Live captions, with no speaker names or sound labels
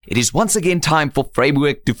It is once again time for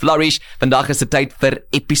Framework to Flourish. Vandag is dit tyd vir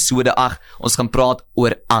episode 8. Ons gaan praat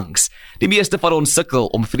oor angs. Die meeste van ons sukkel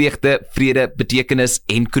om vreugde, vrede, betekenis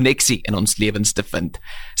en koneksie in ons lewens te vind.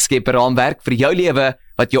 Skep 'n raamwerk vir jou lewe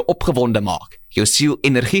wat jou opgewonde maak, jou siel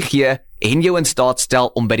energie gee en jou in staat stel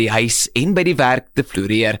om by die huis en by die werk te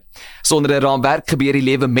floreer. Sonder 'n raamwerk gebeur die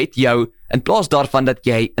lewe met jou in plaas daarvan dat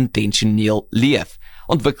jy intentioneel leef.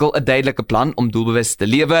 Ontwikkel 'n duidelike plan om doelbewus te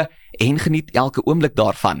lewe en geniet elke oomblik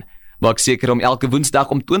daarvan. Maak seker om elke Woensdag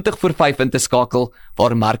om 20:05 in te skakel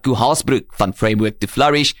waar Marco Haasbroek van Framework to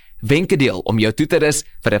Flourish wenke deel om jou toe te rus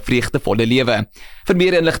vir 'n vreugdevolle lewe. Vir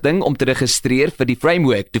meer inligting om te registreer vir die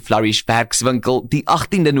Framework to Flourish werkswinkel die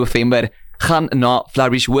 18de November, gaan na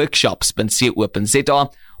flourishworkshops.co.za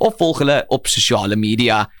of volg hulle op sosiale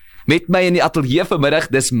media. Met my in die ateljee vanmiddag,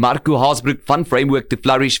 dis Marco Haasbroek van Framework to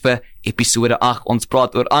Flourish vir episode 8. Ons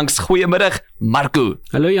praat oor angs. Goeiemiddag, Marco.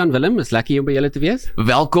 Hallo Jan Willem, is lekker om by julle te wees.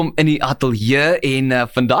 Welkom in die ateljee en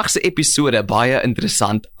vandag se episode baie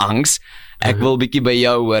interessant, angs. Ek wil bietjie by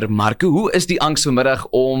jou hoor, Marco, hoe is die angs vanmiddag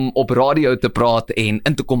om op radio te praat en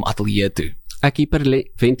in te kom ateljee toe? Ek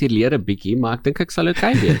hyperventileer 'n bietjie, maar ek dink ek sal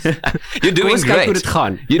okay wees. You're doing Kom, kyk great. hoe dit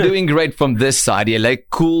gaan. You're doing great from this side. You're like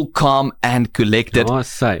cool, calm and collected. Ja,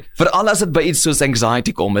 sê. Veral as dit by iets soos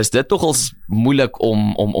anxiety kom, is dit nogals moeilik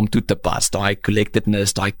om toe te pas. Daai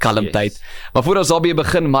collectedness, daai kalmtheid. Yes. Maar voor ons daarby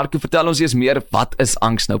begin, Marco, vertel ons eers meer, wat is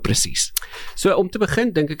angs nou presies? So om te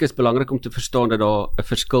begin, dink ek is belangrik om te verstaan dat daar 'n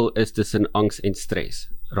verskil is tussen angs en stres.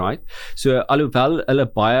 Right? So alhoewel hulle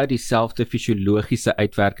baie dieselfde fisiologiese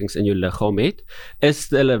uitwerkings in jou liggaam het, is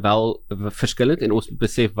hulle wel verskillend en ons moet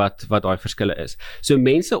besef wat daai verskille is. So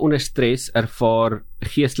mense onder stres ervaar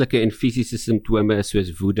geestelike en fisiese simptome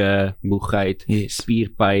soos woede, moegheid, Yes.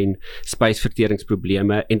 spierpyn,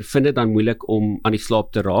 spysverteringsprobleme en vind dit dan moeilik om aan die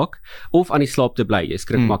slaap te raak of aan die slaap te bly. Jy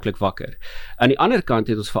skrik maklik wakker. Aan die ander kant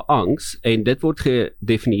het ons vir angs en dit word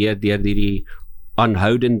gedefinieer deur die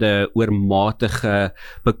aanhoudende, oormatige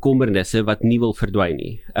bekommernisse wat nie wil verdwyn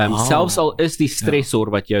nie. Selfs al is die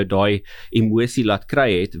stressor wat jou daai emosie laat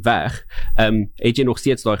kry het weg, het jy nog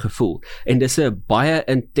steeds daai gevoel. En dis 'n baie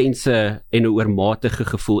intense en 'n oormatige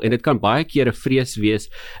gevoel en dit kan baie keer 'n vrees wees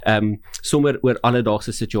sommer oor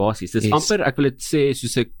alledaagse situasies. Dis amper, ek wil dit sê,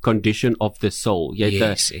 soos 'n condition of the soul. Jy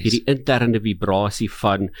het hierdie interne vibrasie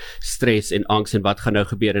van stres en angs en wat gaan nou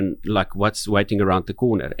gebeur en like what's waiting around the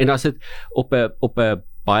corner. En as dit op 'n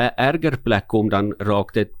baie erger plek kom, dan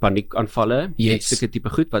raak dit paniekaanvalle, sulke tipe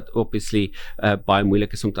goed wat obviously baie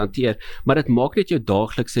moeilik is om te hanteer, maar dit maak net jou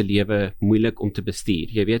daaglikse lewe moeilik om te bestuur.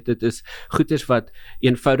 Jy weet, dit is goeders wat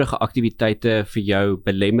eenvoudige aktiwiteite vir jou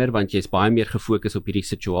belemmer, want jy's baie meer gefokus op hierdie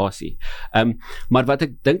situasie. Maar wat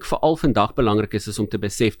ek dink veral vandag belangrik is om te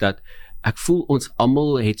besef dat ek voel ons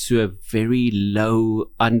almal het so very low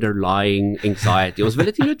underlying anxiety. Ons wil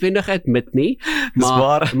dit nie noodwendig admit nie,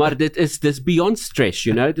 maar dis beyond stress,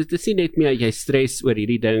 you know. Dit is nie net meer jy stres oor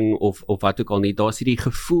hierdie ding of wat ook al nie. Daar's hierdie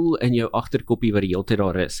gevoel in jou agterkoppie wat die hele tyd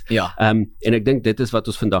daar is. Ja. En ek dink dit is wat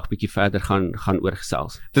ons vandag bietjie verder gaan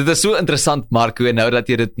oorgesels. Dit is so interessant, Marco, en nou dat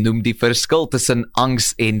jy dit noem, die verskil tussen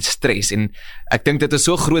angs en stres. En ek dink dit is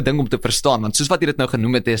so 'n groot ding om te verstaan, want soos wat jy dit nou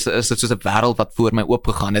genoem het, is dit soos 'n wêreld wat voor my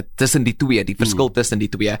oopgegaan het tussen die twee, die verskil tussen die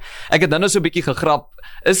twee. Ek het dan nou so 'n bietjie gegrap,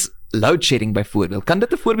 is load shedding byvoorbeeld, kan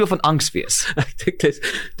dit 'n voorbeeld van angs wees? Ek dink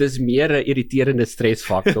dis meer 'n irriterende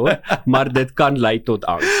stresfaktor, maar dit kan lei tot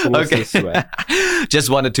angs. Kom ons sê so. Just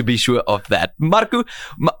wanted to be sure of that. Marco,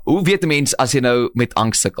 hoe weet 'n mens as jy nou met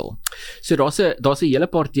angs sukkel? So daar's 'n hele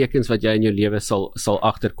paar tekens wat jy in jou lewe sal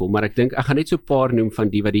agterkom, maar ek dink ek gaan net so 'n paar noem van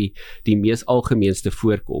die wat die mees algemeenste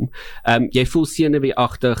voorkom. Jy voel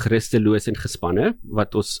senuweeagtig, rusteloos en gespanne,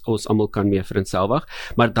 wat ons almal kan mee vereenselwig,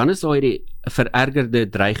 maar dan is daar hierdie verergerde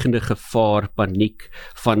dreigende gevaar, paniek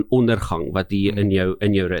van ondergang wat hier in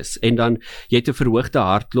jou rus. En dan jy het 'n verhoogde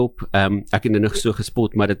hartklop, ek het nog so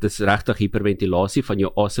gespot, maar dit is regtig hyperventilasie, van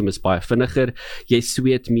jou asem is baie vinniger, jy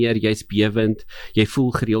sweet meer, jy's bewend, jy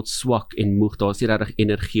voel gereeld swak en moeg, daar's nie regtig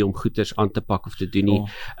energie om goeders aan te pak of te doen nie.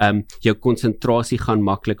 Jou konsentrasie gaan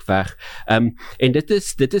maklik weg. En dit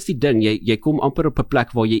is die ding, jy kom amper op 'n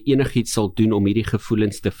plek waar jy enigiets sal doen om hierdie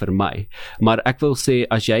gevoelens te vermy. Maar ek wil sê,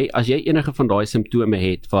 as jy enige van daai simptome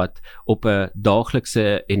het wat op 'n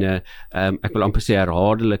daaglikse en 'n ek wil amper sê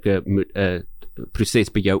herhaaldelike proses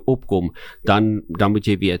by jou opkom, dan moet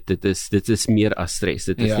jy weet, dit is meer as stres,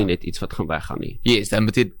 dit is nie net iets wat gaan weggaan nie. Yes, dan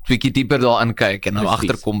moet jy 'n bietjie dieper daarin kyk en nou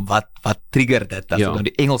agterkom wat trigger dit, as jy nou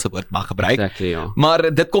die Engelse woord mag gebruik. Exactly, ja.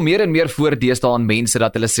 Maar dit kom meer en meer voor deesdae aan mense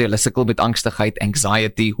dat hulle sê hulle sukkel met angstigheid,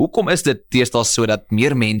 anxiety. Hoekom is dit deesdae so dat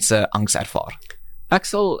meer mense angs ervaar? Ek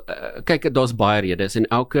sal kyk, daar's baie redes en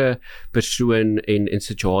elke persoon en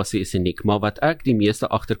situasie is uniek, maar wat ek die meeste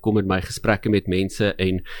agterkom in my gesprekke met mense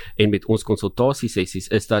en met ons konsultasiesessies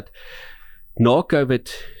is dat na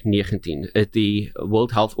COVID-19 het die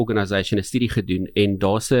World Health Organization 'n studie gedoen en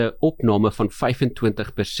daar's 'n opname van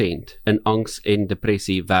 25% in angs en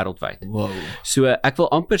depressie wêreldwyd. Wow. So ek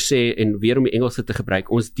wil amper sê, en weer om die Engelse te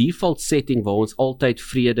gebruik, ons default setting waar ons altyd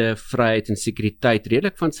vrede, vryheid en sekuriteit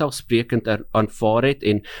redelik vanselfsprekend aanvaar het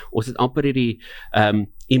en ons het amper hierdie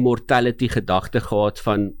immortality gedagte gehad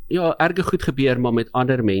van, ja, erge goed gebeur, maar met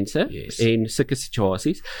ander mense en sulke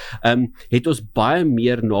situasies, het ons baie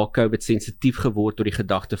meer na COVID sensitief geword tot die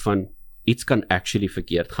gedagte van iets kan actually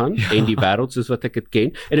verkeerd gaan en die wêreld soos wat ek dit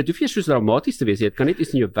ken, en dit hoef nie so dramaties te wees, dit kan net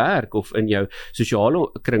iets in jou werk of in jou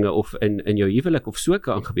sosiale kringe of in jou huwelik of so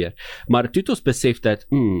kan gebeur, maar toe het ons besef dat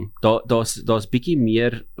daar's bietjie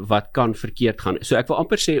meer wat kan verkeerd gaan, so ek wil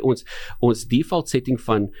amper sê ons default setting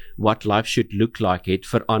van what life should look like het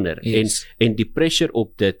verander, en die pressure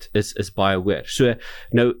op dit is baie hoër, so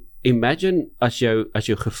nou imagine as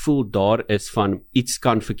jou gevoel daar is van iets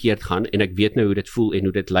kan verkeerd gaan, en ek weet nou hoe dit voel en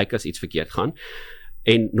hoe dit lyk as iets verkeerd gaan,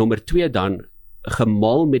 en nommer 2 dan,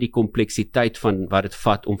 gemaal met die kompleksiteit van wat dit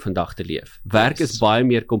vat om vandag te leef. Werk is baie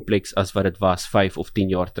meer kompleks as wat dit was 5 of 10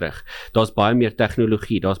 jaar terug. Daar's baie meer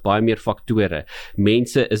tegnologie, daar's baie meer faktore,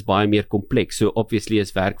 mense is baie meer kompleks, so obviously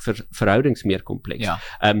is werk vir verhoudings meer kompleks.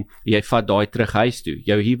 Jy vat daai terug huis toe,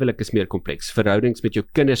 jou huwelik is meer kompleks, verhoudings met jou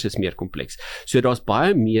kinders is meer kompleks, so daar's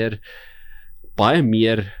baie meer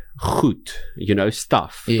goed,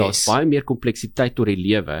 stuff, daar's baie meer kompleksiteit tot die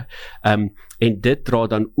lewe, en dit dra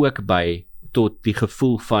dan ook by tot die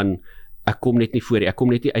gevoel van, ek kom net nie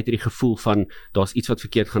uit die gevoel van, daar's iets wat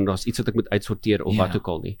verkeerd gaan, daar's iets wat ek moet uitsorteer, of wat ook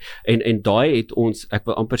al nie, en daai het ons, ek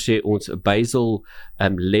wil amper sê, ons basal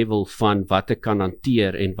level van wat ek kan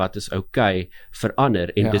hanteer, en wat is okay,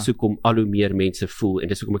 verander, en dis hoekom al hoe meer mense voel, en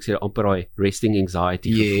dis hoekom ek sê, amper die resting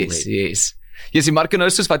anxiety gevoel het. Yes, die Marco, nou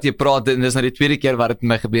soos wat jy praat, en dis nou die tweede keer wat dit met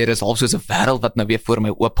my gebeur is, half soos 'n wêreld wat nou weer voor my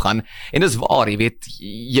oopgaan, en dis waar, jy weet,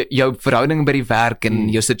 jou verhouding by die werk, en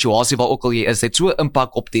jou situasie waar ook al jy is, het so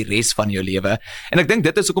impak op die res van jou lewe, en ek dink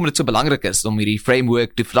dit is hoekom dit so belangrik is, om hierdie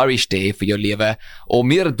framework to flourish te hê vir jou lewe, om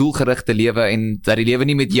meer doelgerig te lewe, en dat die lewe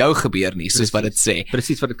nie met jou gebeur nie, soos wat dit sê.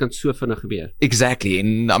 Presies, wat dit kan so vinnig gebeur. Exactly,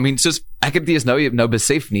 en I mean, soos, ek het dit nou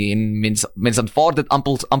besef nie, en mens aanvaar dit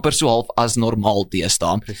amper so half as normaal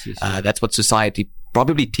deesdae. That's what society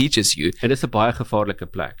probably teaches you. En dit is 'n baie gevaarlike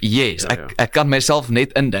plek. Yes, ek kan myself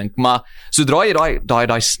net indink, maar sodra jy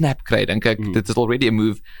daai snap kry, dink ek, dit is already a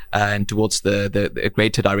move towards the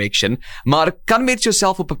greater direction, maar kan met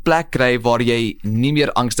jouself op 'n plek kry waar jy nie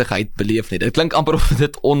meer angstigheid beleef nie. Dit klink amper of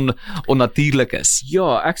dit onnatuurlik is.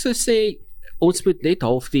 Ja, ek sou sê, ons moet net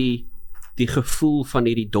half die gevoel van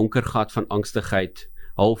hierdie donker gat van angstigheid,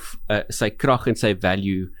 half sy krag en sy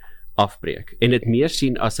value afbreek, en dit meer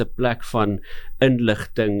sien as 'n plek van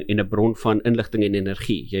inligting en 'n bron van inligting en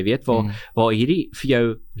energie. Jy weet waar hierdie vir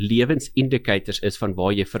jou lewensindicators is van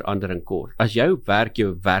waar jy verandering kort. As jou werk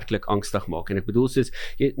jou werklik angstig maak, en ek bedoel soos,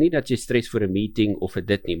 nie dat jy stres vir 'n meeting of vir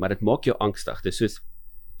dit nie, maar dit maak jou angstig. Dis soos,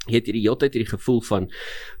 jy het die hele tyd hierdie gevoel van,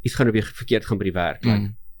 iets gaan weer verkeerd gaan by die werk.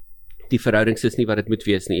 Die verhoudings is nie wat dit moet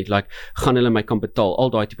wees nie, gaan hulle my kan betaal, al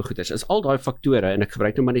daai tipe goeders, is al daai faktore, en ek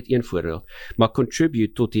gebruik nou maar net een voorbeeld, maar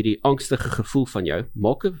contribute tot hierdie angstige gevoel van jou,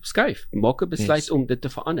 maak 'n besluit om dit te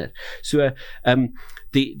verander. So,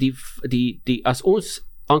 as ons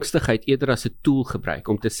angstigheid eerder as 'n tool gebruik,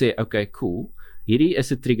 om te sê, okay, cool, hierdie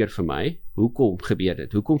is 'n trigger vir my, hoekom gebeur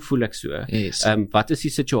dit, hoekom voel ek so, wat is die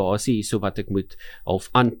situasie so wat ek moet half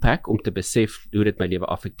unpack, om te besef hoe dit my lewe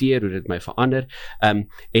affekteer, hoe dit my verander,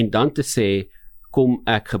 en dan te sê, kom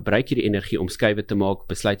ek gebruik hierdie energie om skuwe te maak,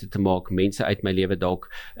 besluite te maak, mense uit my lewe dalk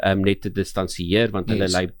net te distansieer, want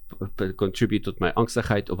hulle contribute tot my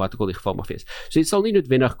angstigheid, of wat ook al die geval mag wees. So dit sal nie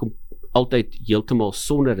noodwendig altyd heeltemal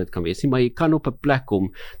sonder dit kan wees nie, maar jy kan op 'n plek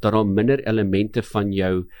kom, dat daar minder elemente van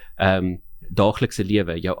jou daaglikse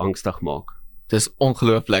lewe jou angstig maak. Dis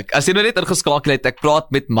ongelooflik. As jy nou net ingeskakel het, ek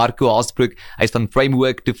praat met Marco Haasbroek, hy is van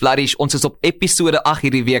Framework to Flourish. Ons is op episode 8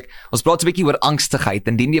 hierdie week. Ons praat so 'n bietjie oor angstigheid.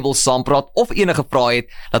 Indien jy wil saampraat of enige vrae het,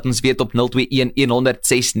 laat ons weet op 021 100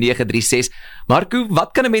 6936. Marco,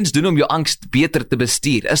 wat kan 'n mens doen om jou angs beter te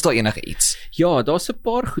bestuur? Is daar enige iets? Ja, daar's 'n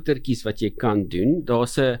paar goetertjies wat jy kan doen.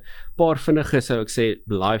 Daar's 'n paar vinnige, sou ek sê,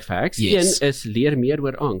 life hacks. Een is leer meer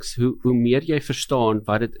oor angs. Hoe meer jy verstaan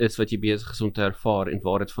wat dit is wat jy besig is om te ervaar en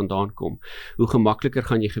waar dit vandaan kom, hoe gemakliker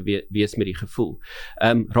gaan jy wees met die gevoel.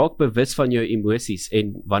 Raak bewus van jou emosies,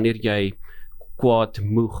 en wanneer jy kwaad,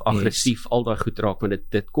 moeg, aggressief, al daai goed raak, want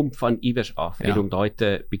dit kom van iewers af, en om daai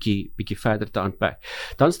te bietjie verder te aanpak.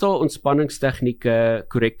 Dan is daar ontspanningstegnieke,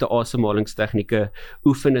 korrekte asemhalingstegnieke,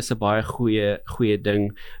 oefen is 'n baie goeie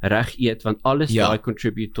ding, reg eet, want alles daai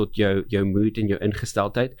contribute tot jou mood en jou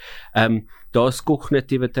ingesteldheid. Daar's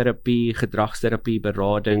kognitiewe terapie, gedragsterapie,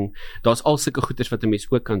 berading, daar's al sulke goeders wat 'n mens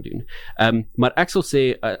ook kan doen. Maar ek sal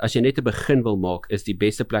sê, as jy net 'n begin wil maak, is die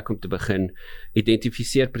beste plek om te begin,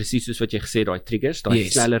 identifiseer presies soos wat jy gesê, daai triggers, daai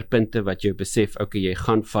sneller punte wat jy besef, okay, jy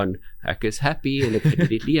gaan van, ek is happy, en ek geniet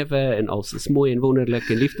die lewe, en alles is mooi en wonderlik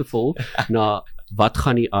en liefdevol, na, wat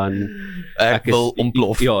gaan nie aan, ek wil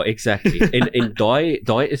ontplof. Ja, exactly, en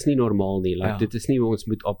daai is nie normaal nie, dit is nie hoe ons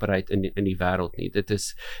moet operate in die wêreld nie,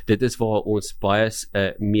 dit is waar ons baie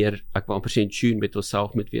meer, ek wil amper sê in tune met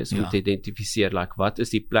onsself moet wees, om te identifiseer, wat is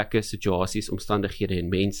die plekke, situasies, omstandighede en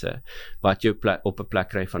mense, wat jou op 'n plek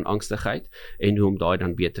kry van angstigheid, en hoe om daai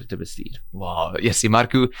dan beter te bestuur. Wow, yes,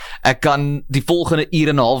 Marco, ek kan die volgende uur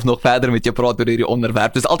en 'n half nog verder met jou praat oor hierdie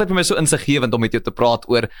onderwerp. Dit is altyd vir my so insiggewend om met jou te praat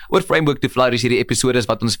oor Framework to Flourish, hierdie episodes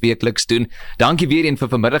wat ons weekliks doen. Dankie weer een vir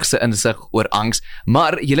vanmiddag se insig oor angs,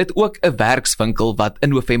 maar jy het ook 'n werkswinkel wat in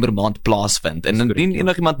November maand plaasvind. En indien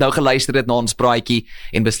enigiemand nou geluister het na ons praatjie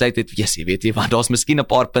en besluit het, weet jy wat, daar's miskien 'n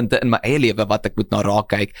paar punte in my eie lewe wat ek moet na raak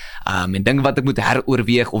kyk, en dinge wat ek moet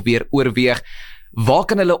heroorweeg of weer oorweeg. Waar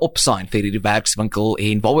kan hulle opsign vir hierdie werkswinkel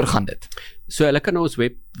en waaroor gaan dit? So hulle kan na ons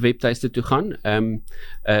webtuiste toe gaan,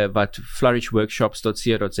 wat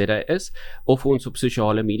flourishworkshops.co.za is, of ons op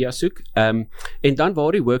sosiale media soek, en dan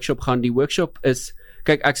waar die workshop is,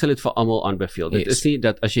 kyk, ek sal dit vir almal aanbeveel. Dit is nie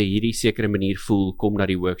dat as jy hierdie sekere manier voel, kom na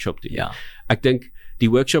die workshop toe. Ek dink die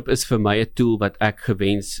workshop is vir my 'n tool wat ek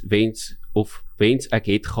wens ek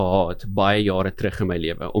het gehad baie jare terug in my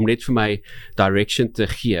lewe, om net vir my direction te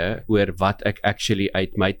gee oor wat ek actually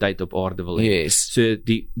uit my tyd op aarde wil hê. So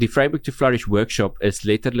die Framework to Flourish workshop is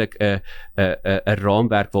letterlik 'n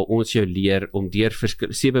raamwerk waar ons jou leer om deur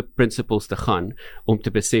 7 principles te gaan, om te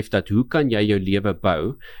besef dat hoe kan jy jou lewe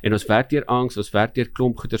bou, en ons werk deur angs, ons werk deur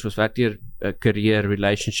klomp goeders, ons werk deur career,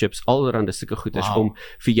 relationships, allerhande sulke goeders, om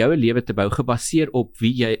vir jou 'n lewe te bou, gebaseer op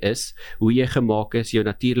wie jy is, hoe jy gemaak is, jou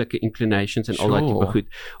natuurlike inclinations en al daai tipe goed,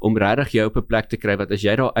 om regtig jou op 'n plek te kry wat as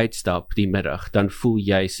jy daar uitstap die middag, dan voel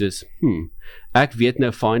jy soos, ek weet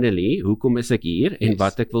nou finally, hoekom is ek hier, en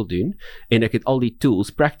wat ek wil doen, en ek het al die tools,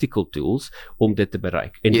 practical tools, om dit te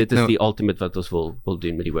bereik, en dit is die ultimate wat ons wil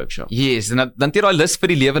doen met die workshop. En dan het jy daai lus vir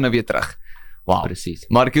die lewe nou weer terug. Wow. Presies.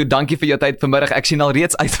 Marco, dankie vir jou tyd vanmiddag. Ek sien al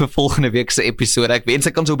reeds uit vir volgende week se episode. Ek wens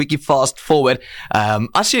ek kan so 'n bietjie fast forward.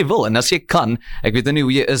 As jy wil en as jy kan, ek weet nou nie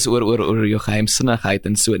hoe jy is oor jou geheimsinnigheid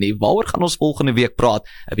en so nie. Waaroor gaan ons volgende week praat?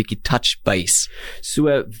 'n Bietjie touch base.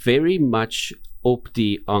 So very much op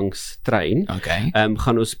die angstrein,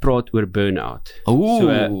 gaan ons praat oor burn-out. So,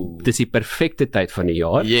 dis die perfekte tyd van die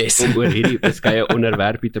jaar, om oor hierdie beskeie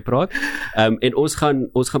onderwerpie te praat. En ons gaan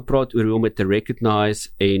praat oor hoe om dit te recognize,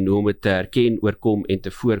 en hoe om dit te herken, oorkom en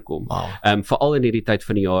te voorkom. Veral in hierdie tyd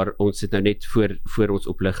van die jaar, ons het nou net voor ons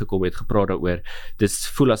op lig gekom, het gepraat daaroor, dis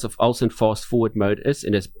voel asof alles in fast forward mode is,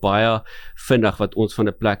 en dis baie vinnig wat ons van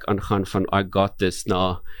 'n plek aangaan van I got this,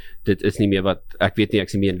 na dit is nie meer wat, ek weet nie, ek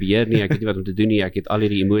is nie meer in beheer nie, ek weet nie wat om te doen nie, ek het al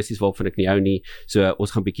hierdie emosies waarvan ek nie hou nie, so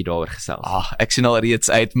ons gaan bietjie daaroor gesels. Ek sien al reeds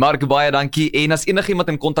uit. Mark, baie dankie, en as enigiemand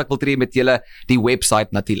in kontak wil tree met julle, die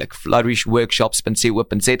website natuurlik,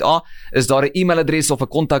 flourishworkshops.co.za, is daar 'n e-mailadres of 'n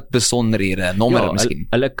kontakbesonderhede, nommer miskien?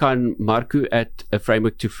 Hulle kan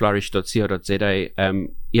marco@frameworktoflourish.co.za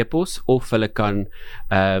e-pos, of hulle kan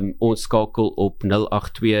ons skakel op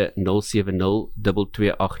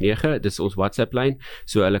 082-070-2289, dis ons WhatsApp lyn,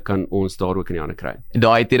 so hulle kan ons daar ook in die hande kry. En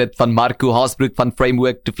daai het dit van Marco Haasbroek van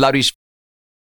Framework to Flourish.